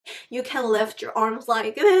You can lift your arms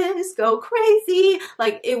like this, go crazy.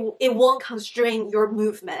 Like it won't constrain your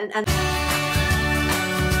movement. And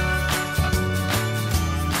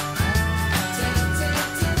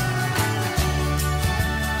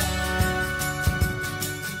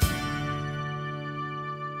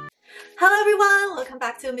hello everyone, welcome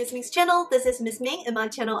back to Miss Ming's channel. This is Miss Ming. In my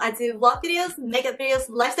channel I do vlog videos, makeup videos,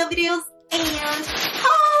 lifestyle videos, and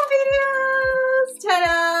haul videos!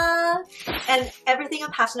 Ta-da! And everything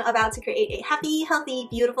I'm passionate about to create a happy, healthy,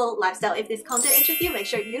 beautiful lifestyle. If this content interests you, make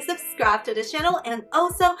sure you subscribe to this channel and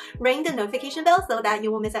also ring the notification bell so that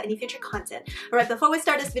you won't miss out any future content. Alright, before we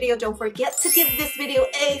start this video, don't forget to give this video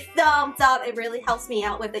a thumbs up. It really helps me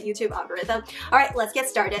out with the YouTube algorithm. Alright, let's get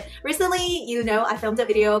started. Recently, you know, I filmed a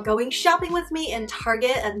video going shopping with me in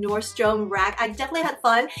Target and NORDSTROM RACK. I definitely had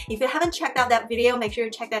fun. If you haven't checked out that video, make sure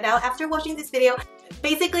you check that out after watching this video.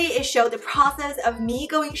 Basically, it showed the process of me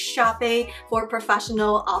going shopping for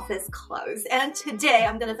professional office clothes. And today,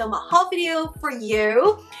 I'm gonna film a haul video for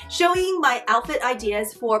you showing my outfit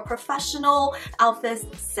ideas for professional office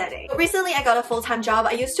setting. Recently, I got a full-time job.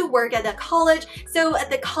 I used to work at a college. So at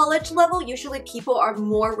the college level, usually people are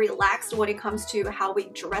more relaxed when it comes to how we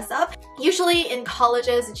dress up. Usually in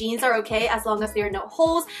colleges, jeans are okay as long as there are no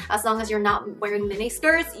holes, as long as you're not wearing mini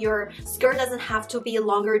skirts. Your skirt doesn't have to be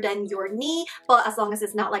longer than your knee, but as long as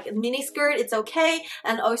it's not like a mini skirt, it's okay.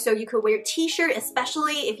 And also you could wear t-shirt,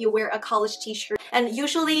 especially if you wear a college t-shirt. And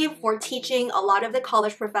usually for teaching, a lot of the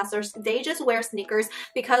college professors, they just wear sneakers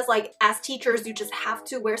because like as teachers, you just have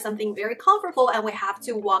to wear something very comfortable and we have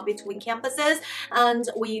to walk between campuses. And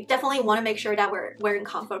we definitely want to make sure that we're wearing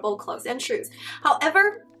comfortable clothes and shoes.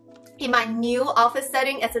 However, in my new office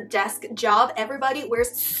setting as a desk job, everybody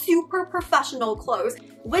wears super professional clothes,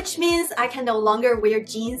 which means I can no longer wear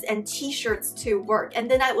jeans and t-shirts to work. And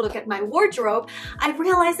then I would look at my wardrobe, I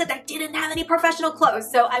realized that I didn't have any professional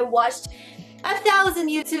clothes. So I watched 1,000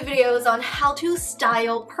 YouTube videos on how to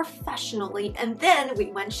style professionally, and then we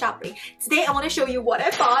went shopping. Today I want to show you what I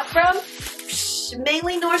bought from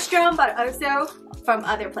mainly Nordstrom, but also from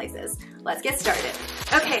other places. Let's get started.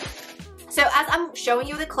 Okay. So as I'm showing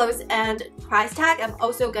you the clothes and price tag, I'm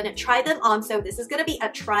also gonna try them on. So this is gonna be a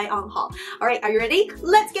try on haul. All right, are you ready?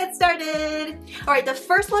 Let's get started. All right, the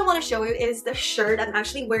first one I wanna show you is the shirt I'm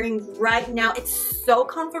actually wearing right now. It's so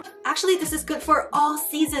comfortable. Actually, this is good for all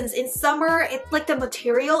seasons. In summer, it's like the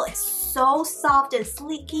material is so soft and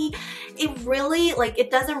sleeky. It really, like,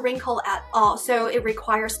 it doesn't wrinkle at all. So it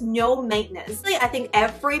requires no maintenance. I think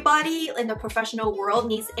everybody in the professional world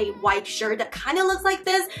needs a white shirt that kind of looks like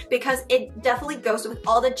this because it definitely goes with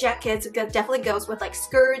all the jackets. It definitely goes with like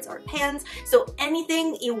skirts or pants. So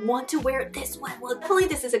anything you want to wear, this one will definitely,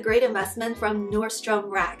 this is a great investment from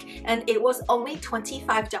Nordstrom Rack. And it was only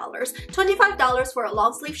 $25. $25 for a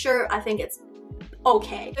long sleeve shirt, I think it's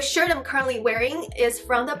okay. The shirt I'm currently wearing is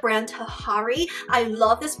from the brand Tahari. I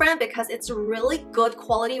love this brand because it's really good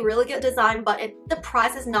quality, really good design, but the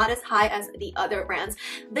price is not as high as the other brands.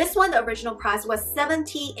 This one, the original price was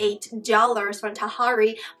 $78 from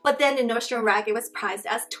Tahari, but then in Nordstrom Rack it was priced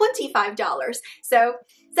as $25. So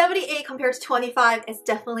 78 compared to 25 is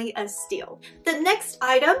definitely a steal. The next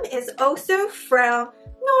item is also from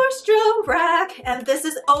Nordstrom Rack, and this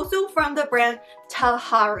is also from the brand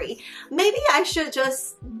Tahari. Maybe I should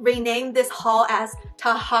just rename this haul as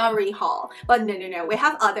Tahari haul, but no, we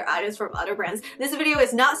have other items from other brands. This video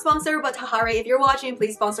is not sponsored, but Tahari, if you're watching,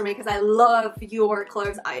 please sponsor me because I love your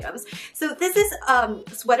clothes items. So this is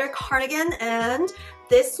sweater cardigan, and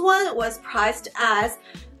this one was priced as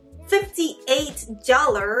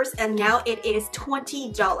 $58 and now it is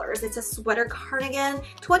 $20. It's a sweater cardigan.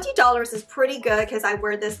 $20 is pretty good because I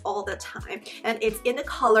wear this all the time, and it's in the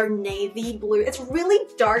color navy blue. It's really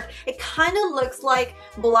dark. It kind of looks like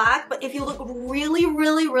black, but if you look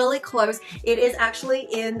really close, it is actually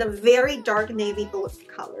in the very dark navy blue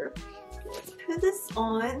color. Let's put this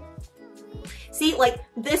on. See, like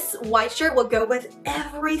this white shirt will go with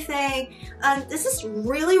everything. And this is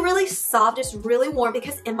really soft. It's really warm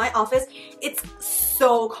because in my office, it's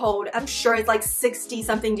so cold. I'm sure it's like 60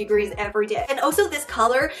 something degrees every day. And also this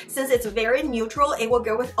color, since it's very neutral, it will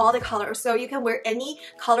go with all the colors. So you can wear any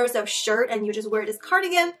colors of shirt and you just wear this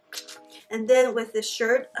cardigan. And then with this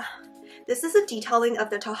shirt, this is a detailing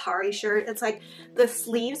of the Tahari shirt. It's like the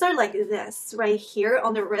sleeves are like this right here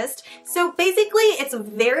on the wrist. So basically it's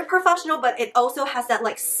very professional, but it also has that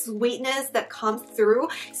like sweetness that comes through.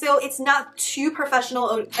 So it's not too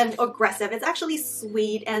professional and aggressive. It's actually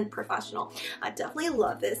sweet and professional. I definitely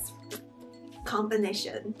love this.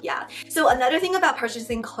 combination. Yeah. So another thing about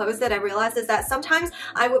purchasing clothes that I realized is that sometimes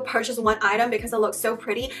I would purchase one item because it looks so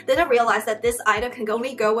pretty. Then I realized that this item can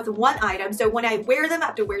only go with one item. So when I wear them, I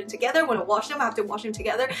have to wear them together. When I wash them, I have to wash them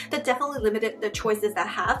together. That definitely limited the choices that I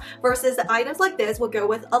have, versus items like this will go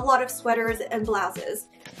with a lot of sweaters and blouses.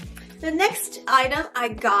 The next item I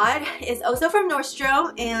got is also from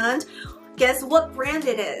Nordstrom, and guess what brand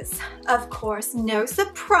it is? Of course, no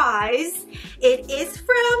surprise, it is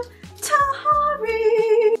from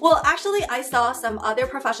Tahari. Well, actually, I saw some other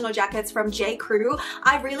professional jackets from J. Crew.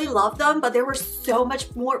 I really love them, but they were so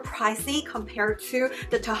much more pricey compared to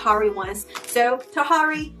the Tahari ones. So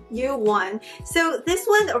Tahari, you won. So this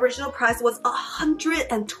one, the original price was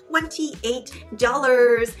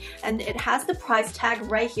 $128, and it has the price tag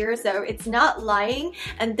right here, so it's not lying.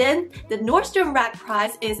 And then the Nordstrom Rack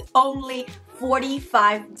price is only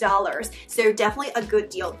 $45. So definitely a good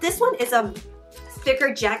deal. This one is a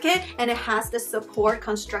thicker jacket, and it has the support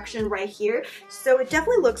construction right here, so it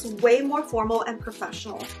definitely looks way more formal and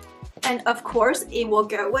professional. And of course, it will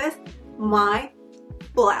go with my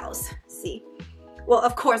blouse. See? Well,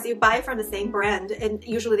 of course, you buy it from the same brand, and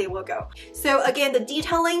usually they will go. So again, the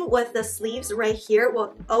detailing with the sleeves right here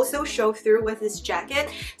will also show through with this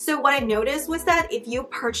jacket. So what I noticed was that if you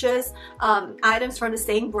purchase items from the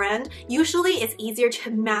same brand, usually it's easier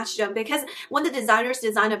to match them, because when the designers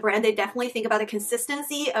design a brand, they definitely think about the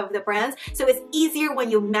consistency of the brands. So it's easier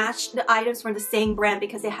when you match the items from the same brand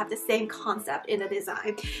because they have the same concept in the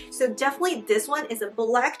design. So definitely this one is a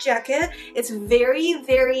black jacket. It's very,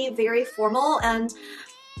 very, very formal, and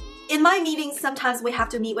in my meetings, sometimes we have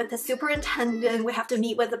to meet with the superintendent, we have to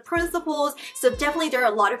meet with the principals, so definitely there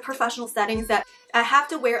are a lot of professional settings that I have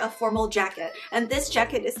to wear a formal jacket. And this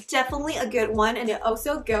jacket is definitely a good one, and it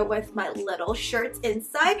also goes with my little shirts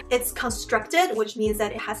inside. It's constructed, which means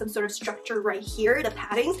that it has some sort of structure right here, the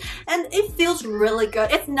padding, and it feels really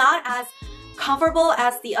good. It's not as comfortable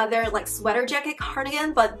as the other like sweater jacket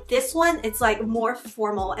cardigan, but this one, it's like more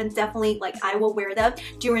formal, and definitely like I will wear them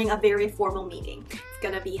during a very formal meeting. It's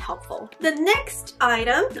gonna be helpful. The next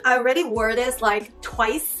item, I already wore this like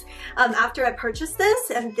twice after I purchased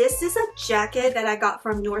this, and this is a jacket that I got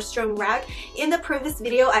from Nordstrom Rack. In the previous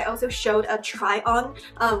video, I also showed a try-on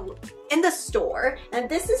in the store, and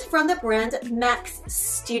this is from the brand Max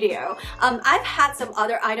Studio. I've had some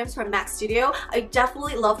other items from Max Studio. I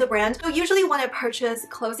definitely love the brand. So usually when I purchase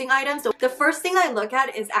clothing items, the first thing I look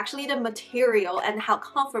at is actually the material and how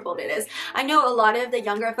comfortable it is. I know a lot of the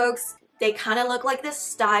younger folks, they kind of look like this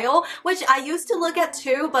style, which I used to look at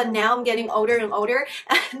too, but now I'm getting older and older.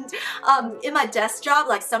 And in my desk job,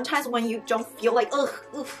 like sometimes when you don't feel like, ugh,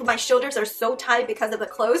 my shoulders are so tight because of the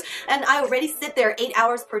clothes, and I already sit there 8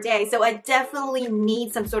 hours per day, so I definitely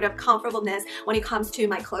need some sort of comfortableness when it comes to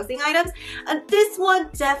my clothing items. And this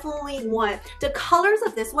one definitely won. The colors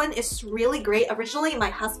of this one is really great. Originally,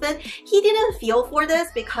 my husband, he didn't feel for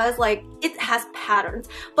this because like it has patterns,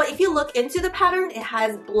 but if you look into the pattern, it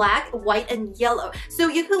has black, white, and yellow. So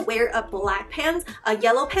you can wear a black pants, a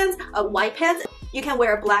yellow pants, a white pants. You can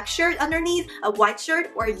wear a black shirt underneath, a white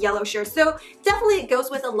shirt, or a yellow shirt. So definitely it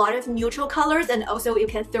goes with a lot of neutral colors, and also you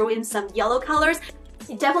can throw in some yellow colors.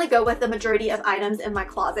 It definitely go with the majority of items in my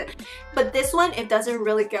closet. But this one, it doesn't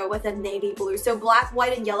really go with a navy blue. So black,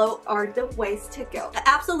 white, and yellow are the ways to go. I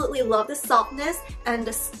absolutely love the softness, and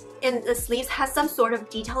the sleeves has some sort of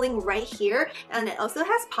detailing right here, and it also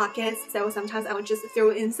has pockets, so sometimes I would just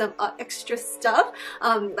throw in some extra stuff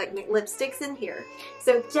like my lipsticks in here.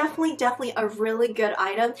 So definitely a really good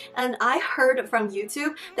item. And I heard from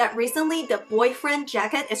YouTube that recently the boyfriend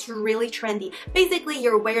jacket is really trendy. Basically,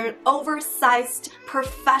 you're wearing oversized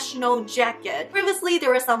professional jacket. Previously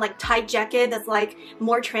there was some like tight jacket that's like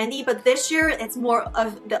more trendy, but this year it's more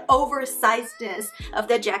of the oversizedness of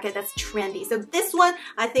the jacket that's trendy. So this one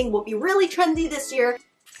I think will be really trendy this year.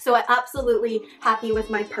 So I'm absolutely happy with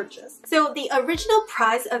my purchase. So the original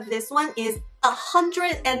price of this one is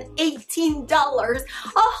 $118.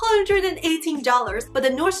 $118, but the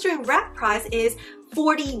Nordstrom Rack price is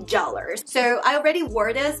 $40. So I already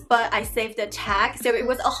wore this, but I saved the tag, so it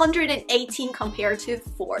was 118 compared to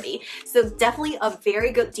 40. So definitely a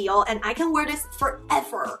very good deal, and I can wear this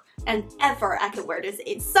forever and ever. I can wear this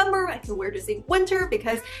in summer, I can wear this in winter,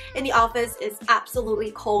 because in the office it's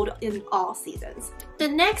absolutely cold in all seasons. The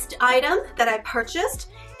next item that I purchased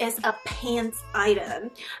is a pants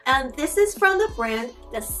item, and this is from the brand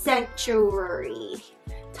The Sanctuary.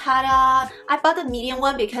 Ta-da! I bought the medium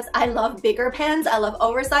one because I love bigger pants. I love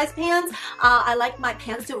oversized pants. I like my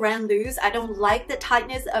pants to run loose. I don't like the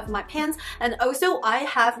tightness of my pants. And also I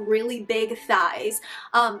have really big thighs.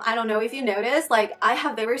 I don't know if you noticed, like I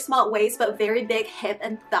have very small waist but very big hip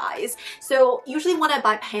and thighs. So usually when I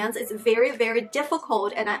buy pants, it's very, very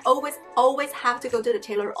difficult and I always have to go to the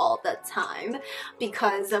tailor all the time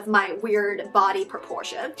because of my weird body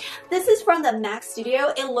proportion. This is from the MAC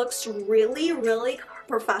Studio. It looks really, really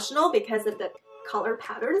professional because of the color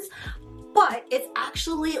patterns, but it's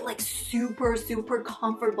actually like super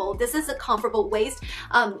comfortable. This is a comfortable waist.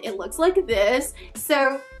 It looks like this,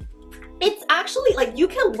 so it's actually like you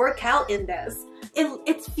can work out in this.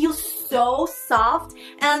 It feels so soft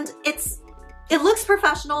and it looks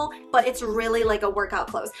professional, but it's really like a workout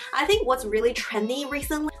clothes. I think what's really trendy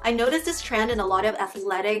recently, I noticed this trend in a lot of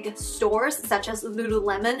athletic stores such as LULU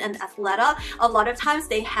Lemon and Athleta. A lot of times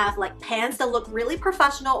they have like pants that look really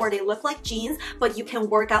professional or they look like jeans, but you can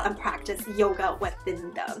work out and practice yoga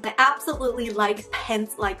within them. I absolutely like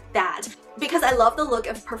pants like that because I love the look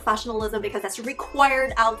of professionalism because that's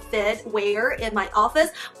required outfit wear in my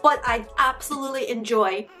office, but I absolutely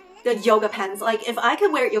enjoy the yoga pants. Like if I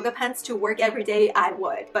could wear yoga pants to work every day, I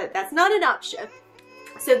would, but that's not an option.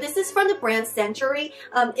 So this is from the brand Century.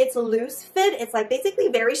 It's a loose fit. It's like basically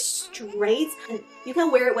very straight. And you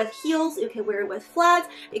can wear it with heels. You can wear it with flats.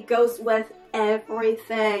 It goes with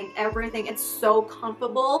everything. It's so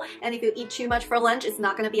comfortable. And if you eat too much for lunch, it's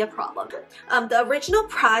not going to be a problem. The original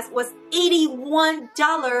price was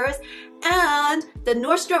 $81 and the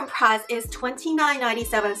Nordstrom price is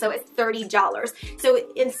 $29.97, so it's $30. So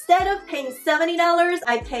instead of paying $70,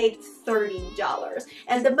 I paid $30.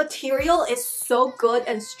 And the material is so good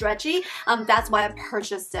and stretchy. That's why I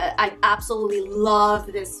purchased it. I absolutely love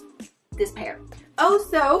this pair.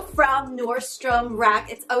 Also from Nordstrom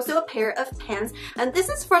Rack, it's also a pair of pants, and this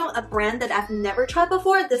is from a brand that I've never tried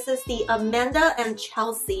before. This is the Amanda and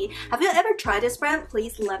Chelsea. Have you ever tried this brand?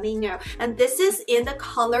 Please let me know. And this is in the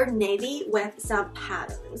color navy with some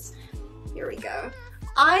patterns. Here we go.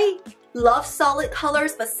 I love solid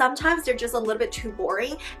colors, but sometimes they're just a little bit too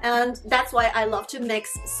boring, and that's why I love to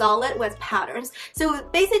mix solid with patterns. So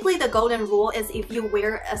basically the golden rule is if you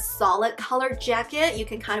wear a solid color jacket, you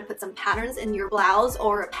can kind of put some patterns in your blouse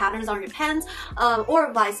or patterns on your pants,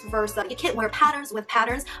 or vice versa. You can't wear patterns with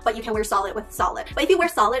patterns, but you can wear solid with solid. But if you wear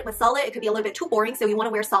solid with solid, it could be a little bit too boring, so you want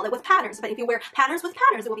to wear solid with patterns. But if you wear patterns with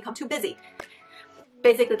patterns, it will become too busy.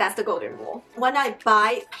 Basically, that's the golden rule. When I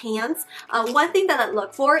buy pants, one thing that I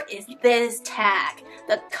look for is this tag,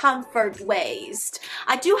 the comfort waist.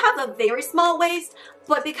 I do have a very small waist,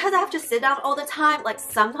 but because I have to sit down all the time, like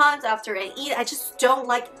sometimes after I eat, I just don't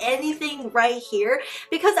like anything right here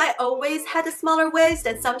because I always had a smaller waist,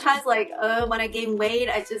 and sometimes like when I gain weight,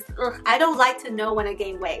 I don't like to know when I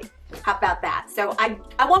gain weight. How about that? So I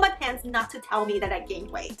want my pants not to tell me that I gained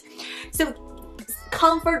weight. So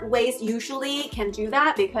comfort waist usually can do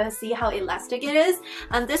that because see how elastic it is.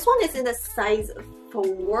 And this one is in the size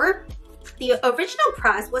 4. The original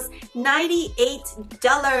price was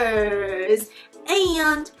 $98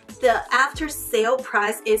 and the after sale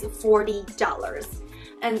price is $40.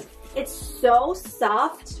 And it's so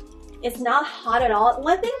soft. It's not hot at all.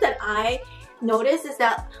 One thing that I notice is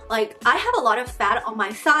that like I have a lot of fat on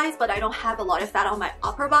my thighs, but I don't have a lot of fat on my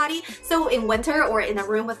upper body. So in winter or in a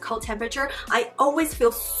room with cold temperature, I always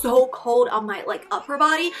feel so cold on my like upper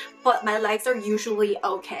body, but my legs are usually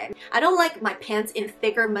okay. I don't like my pants in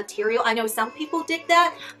thicker material. I know some people dig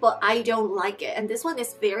that, but I don't like it. And this one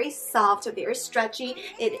is very soft, very stretchy.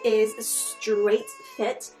 It is a straight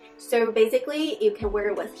fit. So basically you can wear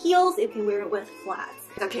it with heels, you can wear it with flats.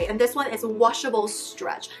 Okay, and this one is washable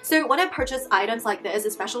stretch. So when I purchase items like this,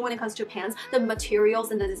 especially when it comes to pants, the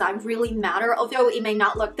materials and the design really matter. Although it may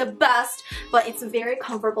not look the best, but it's very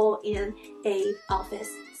comfortable in a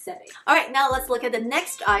office setting. Alright, now let's look at the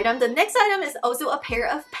next item. The next item is also a pair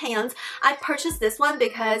of pants. I purchased this one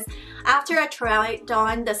because after I tried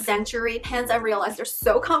on the Century pants, I realized they're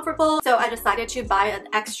so comfortable, so I decided to buy an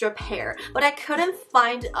extra pair. But I couldn't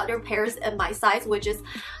find other pairs in my size, which is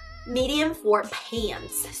medium for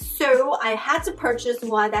pants. So I had to purchase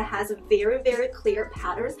one that has very, very clear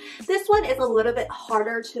patterns. This one is a little bit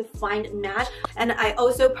harder to find match. And I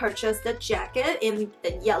also purchased the jacket in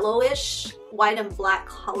the yellowish white and black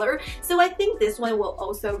color. So I think this one will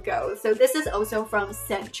also go. So this is also from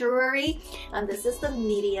Sanctuary, and this is the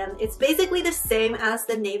medium. It's basically the same as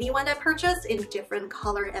the navy one I purchased in different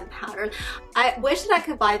color and pattern. I wish that I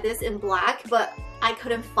could buy this in black, but I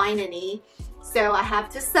couldn't find any. So I have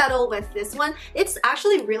to settle with this one. It's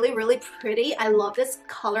actually really, really pretty. I love this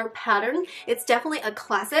color pattern. It's definitely a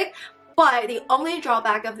classic, But the only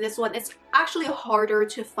drawback of this one, it's actually harder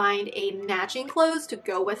to find a matching clothes to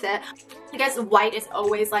go with it. I guess white is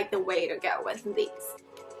always like the way to go with these.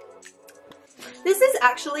 This is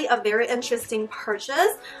actually a very interesting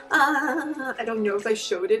purchase. I don't know if I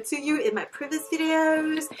showed it to you in my previous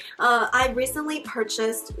videos. I recently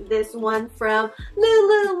purchased this one from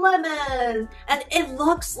LULU Lemon, and it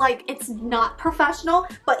looks like it's not professional,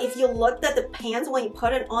 but if you looked at the pants when you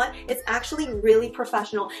put it on, it's actually really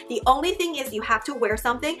professional. The only thing is you have to wear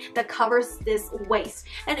something that covers this waist,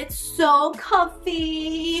 and it's so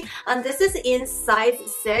comfy. This is in size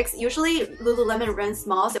 6. Usually Lululemon runs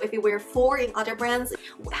small, so if you wear 4 in other brands,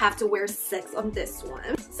 have to wear 6 on this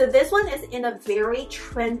one. So this one is in a very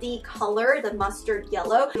trendy color, the mustard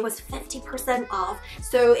yellow. It was 50% off,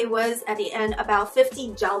 so it was at the end about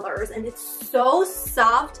 $50, and it's so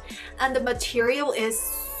soft and the material is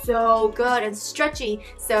so good and stretchy.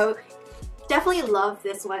 So definitely love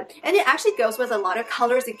this one, and it actually goes with a lot of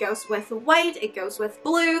colors. It goes with white, it goes with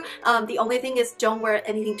blue. The only thing is don't wear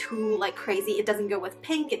anything too like crazy. It doesn't go with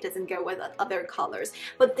pink, it doesn't go with other colors.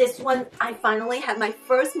 But this one, I finally had my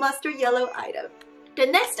first mustard yellow item. The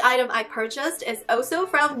next item I purchased is also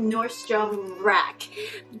from NORDSTROM RACK.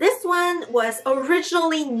 This one was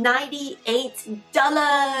originally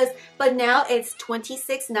 $98, but now it's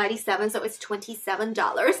 $26.97, so it's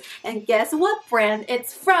 $27. And guess what brand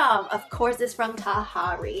it's from? Of course, it's from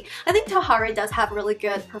Tahari. I think Tahari does have really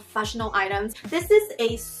good professional items. This is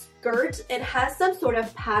a skirt. It has some sort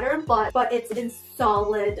of pattern, but it's in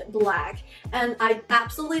solid black, and I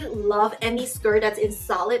absolutely love any skirt that's in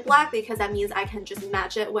solid black because that means I can just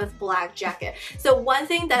match it with black jacket. So one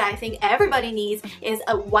thing that I think everybody needs is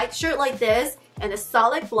a white shirt like this and a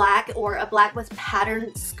solid black or a black with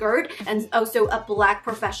patterned skirt, and also a black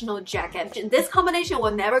professional jacket. This combination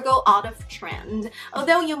will never go out of trend.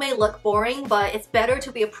 Although you may look boring, but it's better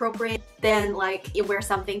to be appropriate than like you wear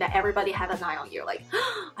something that everybody have an eye on you. Like,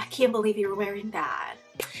 oh, I can't believe you're wearing that.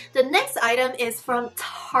 The next item is from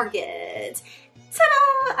Target.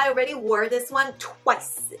 Ta-da! I already wore this one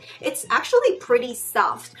twice. It's actually pretty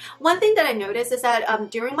soft. One thing that I noticed is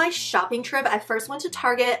that during my shopping trip, I first went to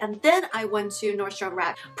Target and then I went to NORDSTROM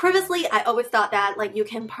RACK. Previously, I always thought that like you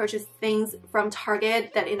can purchase things from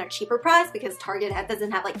Target that in a cheaper price because Target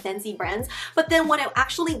doesn't have like fancy brands. But then when I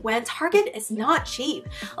actually went, Target is not cheap.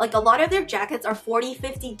 Like a lot of their jackets are $40,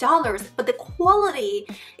 $50, but the quality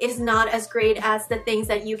is not as great as the things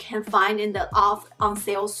that you can find in the on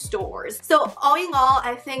sale stores. So all in all,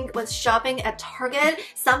 I think with shopping at Target,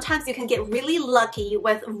 sometimes you can get really lucky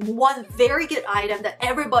with one very good item that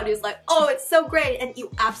everybody's like, oh, it's so great, and you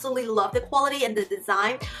absolutely love the quality and the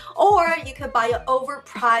design. Or you could buy an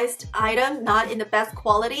overpriced item, not in the best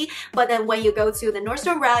quality, but then when you go to the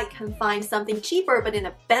NORDSTROM RACK, you can find something cheaper, but in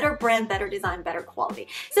a better brand, better design, better quality.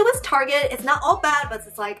 So with Target, it's not all bad, but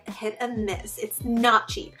it's like hit and miss. It's not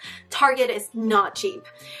cheap. Target is not cheap.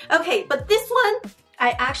 Okay, but this one,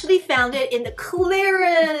 I actually found it in the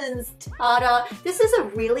clearance. Ta-da! This is a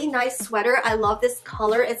really nice sweater. I love this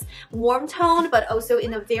color. It's warm toned, but also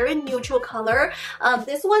in a very neutral color.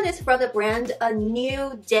 This one is from the brand A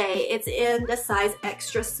New Day. It's in the size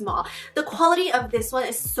extra small. The quality of this one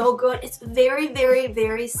is so good. It's very, very,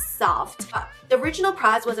 very soft. The original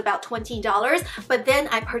price was about $20, but then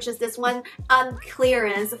I purchased this one on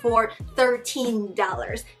clearance for $13.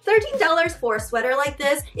 $13 for a sweater like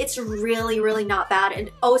this, it's really, really not bad, and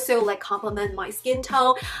also like complement my skin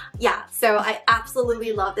tone. Yeah, so I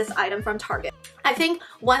absolutely love this item from Target. I think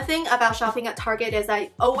one thing about shopping at Target is I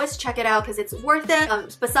always check it out because it's worth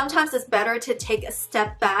it, but sometimes it's better to take a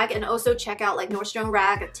step back and also check out like NORDSTROM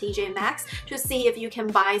RACK, TJ Maxx to see if you can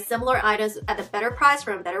buy similar items at a better price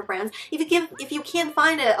from better brands. If you can't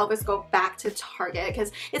find it, always go back to Target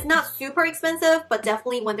because it's not super expensive, but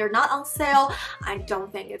definitely when they're not on sale, I don't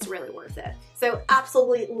think it's really worth it. So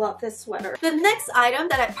absolutely love this sweater. The next item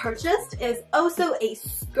that I purchased is also a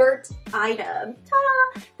skirt item.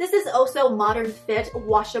 Ta-da! This is also modern fit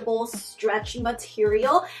washable stretch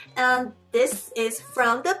material, and this is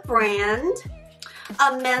from the brand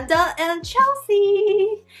Amanda and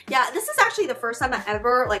Chelsea. Yeah, this is actually the first time I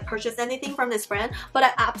ever like purchased anything from this brand, but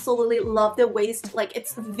I absolutely love the waist. Like,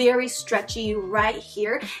 it's very stretchy right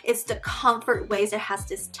here. It's the comfort waist. It has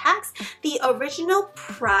this tax. The original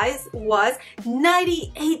price was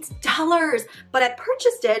 $98, but I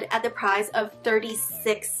purchased it at the price of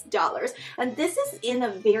 $36. And this is in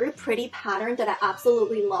a very pretty pattern that I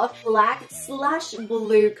absolutely love,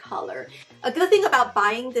 black/blue color. A good thing about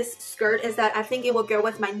buying this skirt is that I think it will go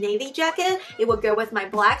with my navy jacket, it will go with my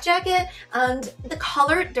black jacket, and the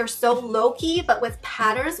color, they're so low-key but with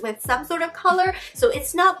patterns, with some sort of color, so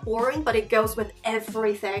it's not boring but it goes with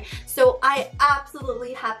everything. So I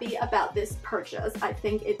absolutely happy about this purchase. I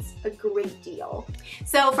think it's a great deal.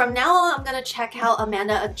 So from now on, I'm gonna check out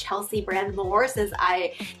Amanda and Chelsea brand more since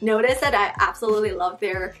I noticed that I absolutely love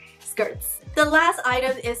their skirts. The last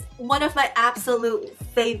item is one of my absolute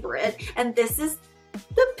favorite, and this is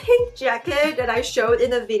the pink jacket that I showed in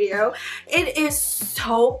the video. It is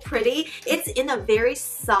so pretty. It's in a very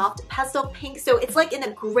soft pastel pink, so it's like in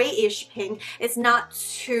a grayish pink. It's not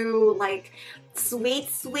too like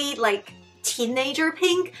sweet like teenager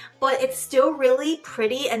pink, but it's still really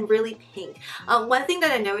pretty and really pink. One thing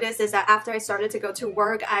that I noticed is that after I started to go to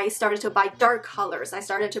work, I started to buy dark colors. I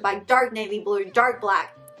started to buy dark navy blue, dark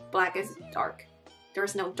black. Black is dark.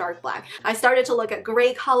 There's no dark black. I started to look at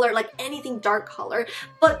gray color, like anything dark color,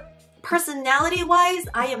 but personality wise,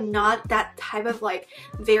 I am not that type of like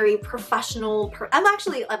very professional. I'm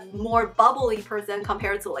actually a more bubbly person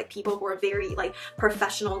compared to like people who are very like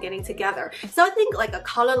professional getting together. So I think like a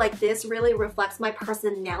color like this really reflects my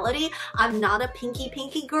personality. I'm not a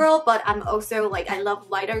pinky girl, but I'm also like, I love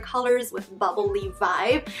lighter colors with bubbly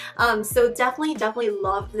vibe. So definitely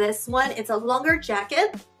love this one. It's a longer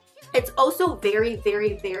jacket. It's also very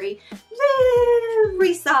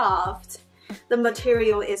soft. The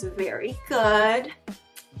material is very good.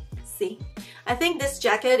 See, I think this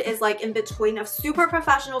jacket is like in between of super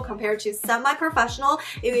professional compared to semi-professional.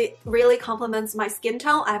 It really complements my skin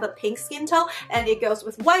tone. I have a pink skin tone and it goes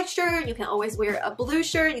with white shirt. You can always wear a blue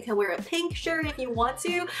shirt. You can wear a pink shirt if you want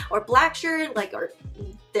to, or black shirt, like, or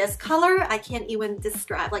this color, I can't even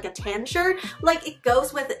describe, like a tan shirt. Like it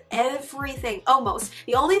goes with everything almost.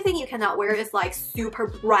 The only thing you cannot wear is like super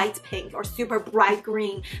bright pink or super bright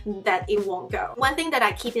green, that it won't go. One thing that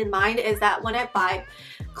I keep in mind is that when I buy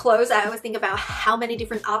clothes, I always think about how many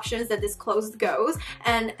different options that this clothes goes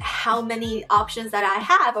and how many options that I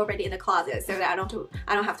have already in the closet, so that I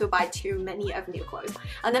don't have to buy too many of new clothes.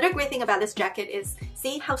 Another great thing about this jacket is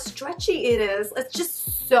see how stretchy it is. It's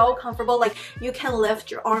just so comfortable. Like you can lift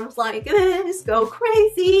your arms like this, go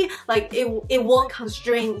crazy. Like it won't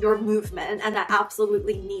constrain your movement, and I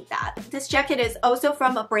absolutely need that. This jacket is also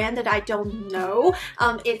from a brand that I don't know.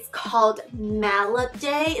 It's called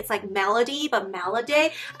Melody. It's like Melody, but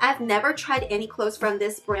Melody. I've never tried any clothes from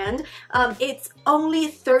this brand. It's only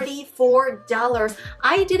 $34.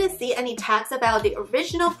 I didn't see any tags about the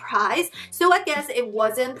original price, so I guess it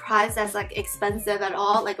wasn't priced as like expensive at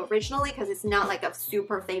all, like originally, because it's not like a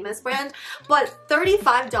super famous brand. But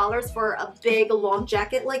 $35 for a big long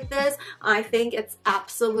jacket like this, I think it's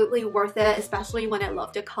absolutely worth it, especially when I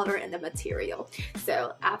love the color and the material.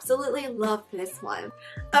 So absolutely love this one.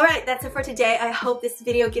 Alright, that's it for today. I hope this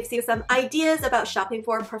video gives you some ideas about shopping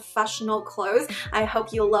for professional clothes. I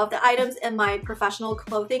hope you love the items in my professional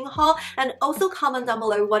clothing haul, and also comment down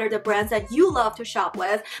below what are the brands that you love to shop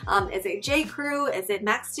with. Is it J. Crew? Is it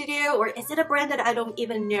Mac Studio? Or is it a brand that I don't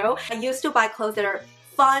even know? I used to buy clothes that are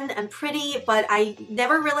fun and pretty, but I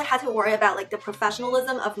never really had to worry about like the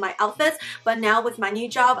professionalism of my outfits. But now with my new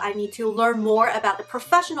job, I need to learn more about the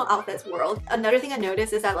professional outfits world. Another thing I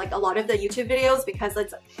noticed is that like a lot of the YouTube videos, because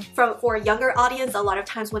it's for a younger audience, a lot of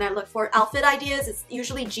times when I look for outfit ideas, it's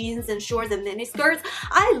usually jeans and shorts and mini skirts.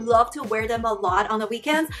 I love to wear them a lot on the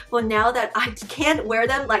weekends, but now that I can't wear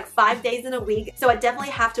them like 5 days in a week, so I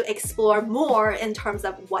definitely have to explore more in terms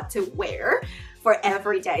of what to wear for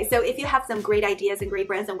every day. So if you have some great ideas and great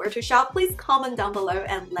brands and where to shop, please comment down below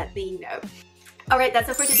and let me know. Alright, that's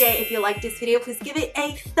it for today. If you like this video, please give it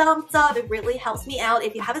a thumbs up. It really helps me out.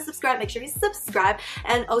 If you haven't subscribed, make sure you subscribe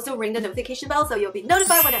and also ring the notification bell so you'll be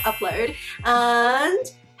notified when I upload.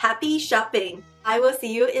 And happy shopping! I will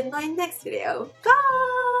see you in my next video.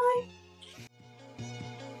 Bye!